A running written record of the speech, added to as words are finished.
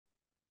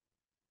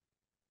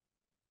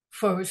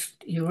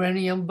First,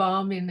 uranium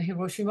bomb in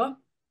Hiroshima.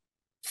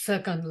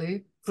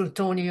 Secondly,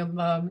 plutonium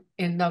bomb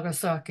in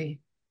Nagasaki.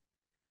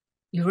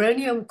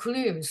 Uranium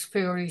clears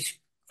very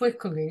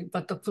quickly,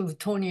 but the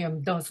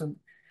plutonium doesn't.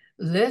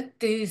 Let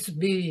these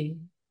be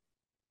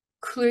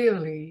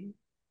clearly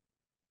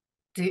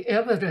the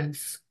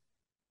evidence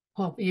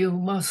of you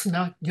must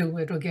not do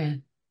it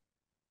again.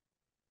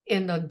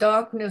 In the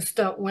darkness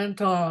that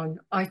went on,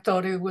 I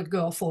thought it would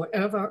go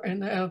forever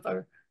and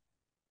ever,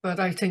 but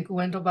I think it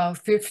went about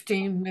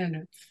 15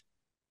 minutes.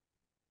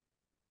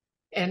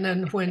 And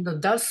then when the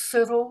dust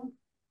settled,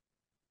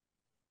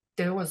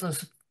 there was a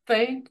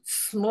faint,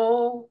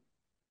 small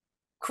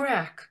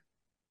crack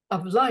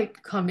of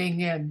light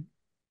coming in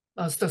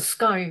as the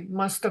sky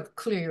must have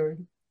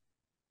cleared,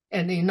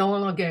 and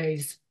Enola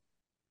Gaze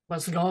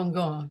was long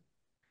gone.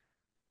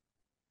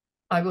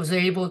 I was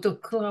able to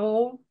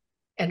crawl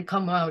and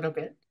come out of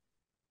it.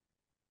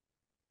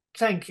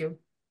 Thank you.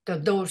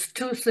 That those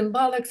two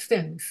symbolic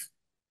things,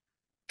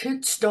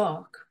 pitch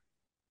dark,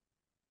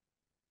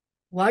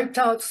 wiped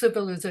out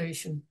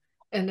civilization,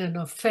 and then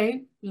a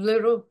faint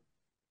little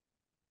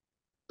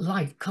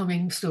light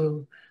coming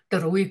through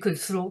that we could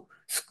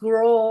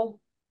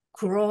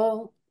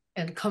crawl,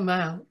 and come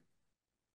out.